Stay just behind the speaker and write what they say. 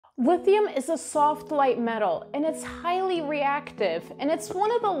Lithium is a soft light metal and it's highly reactive, and it's one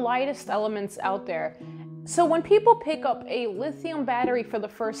of the lightest elements out there. So when people pick up a lithium battery for the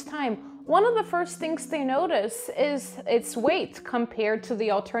first time, one of the first things they notice is its weight compared to the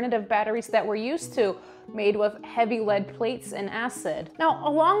alternative batteries that we're used to, made with heavy lead plates and acid. Now,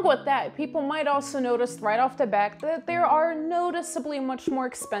 along with that, people might also notice right off the bat that they are noticeably much more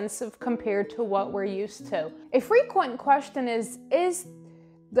expensive compared to what we're used to. A frequent question is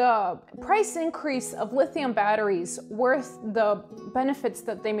the price increase of lithium batteries worth the benefits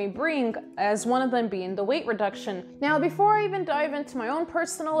that they may bring, as one of them being the weight reduction? Now, before I even dive into my own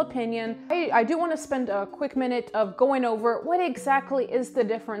personal opinion, I do want to spend a quick minute of going over what exactly is the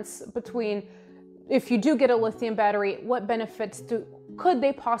difference between, if you do get a lithium battery, what benefits could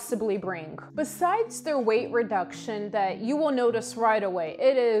they possibly bring? Besides their weight reduction that you will notice right away,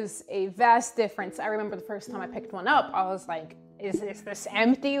 it is a vast difference. I remember the first time I picked one up, I was like, is this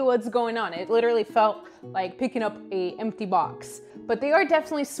empty? What's going on? It literally felt like picking up an empty box. But they are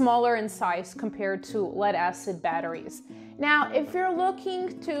definitely smaller in size compared to lead acid batteries. Now, if you're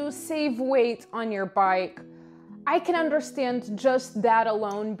looking to save weight on your bike, I can understand just that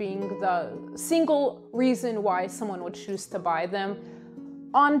alone being the single reason why someone would choose to buy them.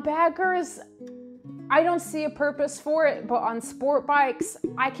 On baggers, I don't see a purpose for it, but on sport bikes,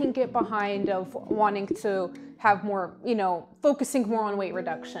 I can get behind of wanting to have more, focusing more on weight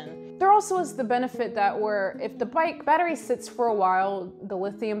reduction. There also is the benefit that if the bike battery sits for a while, the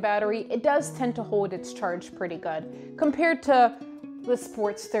lithium battery, it does tend to hold its charge pretty good compared to the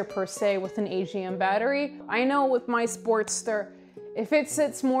Sportster per se with an AGM battery. I know with my Sportster, if it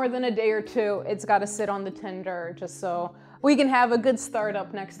sits more than a day or two, it's got to sit on the tender just so we can have a good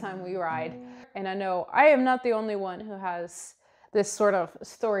startup next time we ride. And I know I am not the only one who has this sort of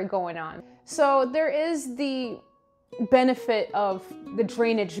story going on. So there is the benefit of the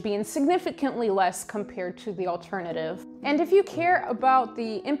drainage being significantly less compared to the alternative. And if you care about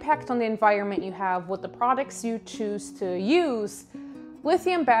the impact on the environment you have with the products you choose to use,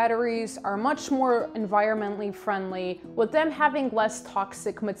 lithium batteries are much more environmentally friendly, with them having less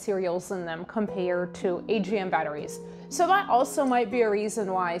toxic materials in them compared to AGM batteries. So that also might be a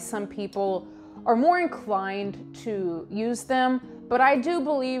reason why some people are more inclined to use them, but I do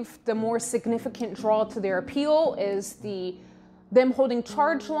believe the more significant draw to their appeal is them holding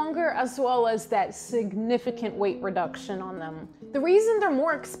charge longer, as well as that significant weight reduction on them. The reason they're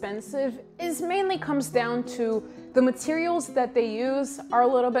more expensive mainly comes down to the materials that they use are a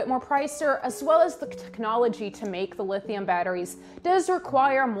little bit more pricier, as well as the technology to make the lithium batteries does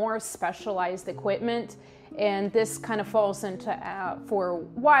require more specialized equipment. And this kind of falls into for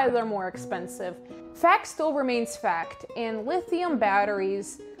why they're more expensive. Fact still remains fact, and lithium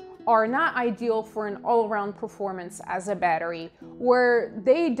batteries are not ideal for an all-around performance as a battery, where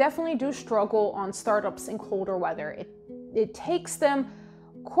they definitely do struggle on startups in colder weather. It takes them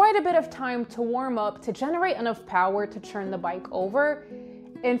quite a bit of time to warm up to generate enough power to turn the bike over.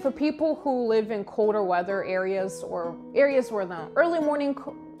 And for people who live in colder weather areas, or areas where the early morning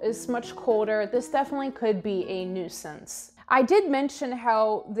is much colder, this definitely could be a nuisance. I did mention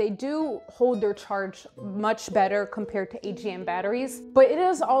how they do hold their charge much better compared to AGM batteries, but it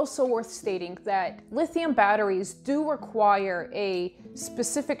is also worth stating that lithium batteries do require a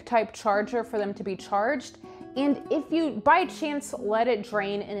specific type charger for them to be charged. And if you by chance let it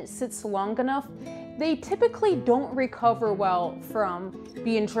drain and it sits long enough, they typically don't recover well from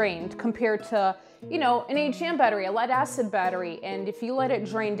being drained compared to, an AGM battery, a lead acid battery. And if you let it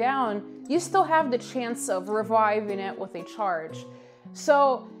drain down, you still have the chance of reviving it with a charge.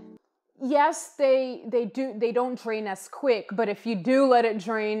 So yes, they don't drain as quick, but if you do let it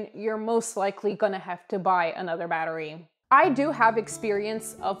drain, you're most likely gonna have to buy another battery. I do have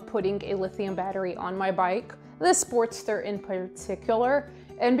experience of putting a lithium battery on my bike, the Sportster in particular.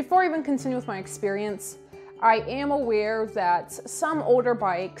 And before I even continue with my experience, I am aware that some older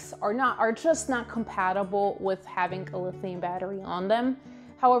bikes are just not compatible with having a lithium battery on them.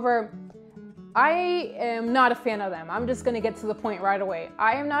 However, I am not a fan of them. I'm just gonna get to the point right away.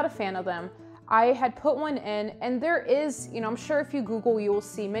 I am not a fan of them. I had put one in, and there is, I'm sure if you Google, you will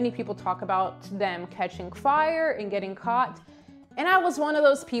see many people talk about them catching fire and getting caught. And I was one of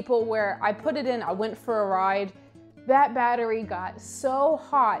those people where I put it in, I went for a ride. That battery got so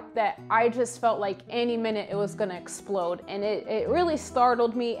hot that I just felt like any minute it was gonna explode. And it really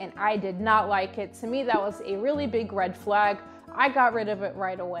startled me, and I did not like it. To me, that was a really big red flag. I got rid of it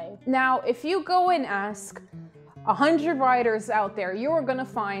right away. Now, if you go and ask 100 riders out there, you are gonna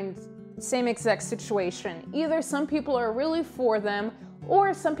find same exact situation. Either some people are really for them,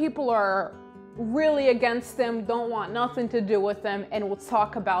 or some people are really against them, don't want nothing to do with them, and will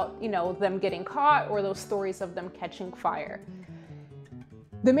talk about, you know, them getting caught or those stories of them catching fire.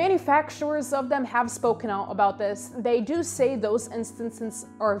 The manufacturers of them have spoken out about this. They do say those instances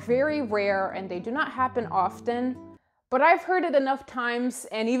are very rare and they do not happen often. But I've heard it enough times,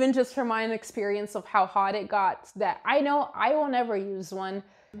 and even just from my own experience of how hot it got, that I know I will never use one,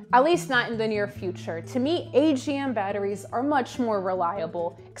 at least not in the near future. To me, AGM batteries are much more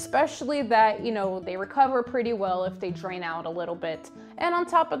reliable, especially that, you know, they recover pretty well if they drain out a little bit. And on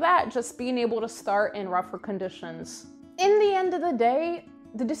top of that, just being able to start in rougher conditions. In the end of the day,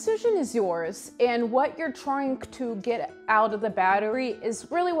 the decision is yours, and what you're trying to get out of the battery is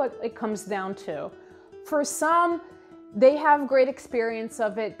really what it comes down to. For some, they have great experience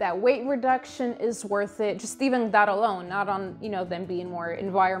of it, that weight reduction is worth it, just even that alone, not on, you know, them being more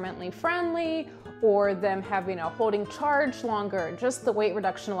environmentally friendly or them having a holding charge longer, just the weight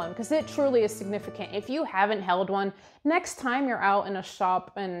reduction alone, because it truly is significant. If you haven't held one, next time you're out in a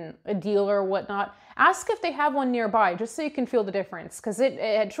shop and a dealer or whatnot, ask if they have one nearby, just so you can feel the difference, because it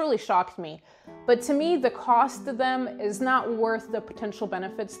had truly shocked me. But to me, the cost of them is not worth the potential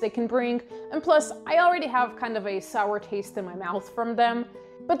benefits they can bring, and plus, I already have kind of a sour taste in my mouth from them.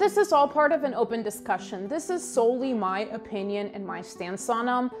 But this is all part of an open discussion. This is solely my opinion and my stance on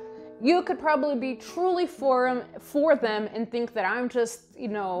them. You could probably be truly for them and think that I'm just, you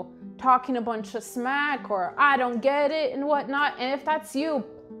know, talking a bunch of smack or I don't get it and whatnot. And if that's you,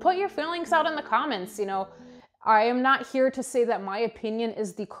 put your feelings out in the comments. You know, I am not here to say that my opinion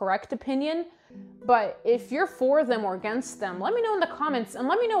is the correct opinion, but if you're for them or against them, let me know in the comments and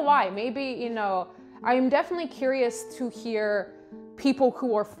let me know why. Maybe, you know, I am definitely curious to hear people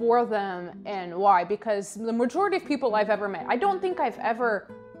who are for them and why, because the majority of people I've ever met, I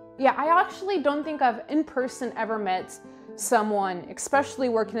actually don't think I've in person ever met someone, especially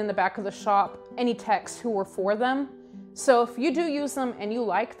working in the back of the shop, any techs who were for them. So if you do use them and you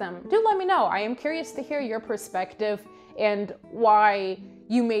like them, do let me know. I am curious to hear your perspective and why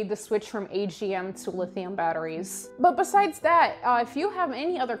you made the switch from AGM to lithium batteries. But besides that, if you have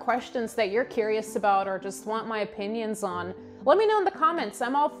any other questions that you're curious about or just want my opinions on, let me know in the comments.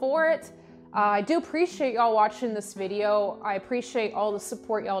 I'm all for it. I do appreciate y'all watching this video. I appreciate all the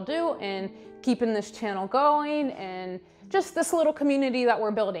support y'all do in keeping this channel going and just this little community that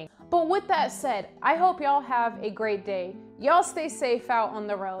we're building. But with that said, I hope y'all have a great day. Y'all stay safe out on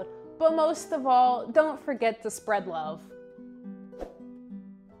the road. But most of all, don't forget to spread love.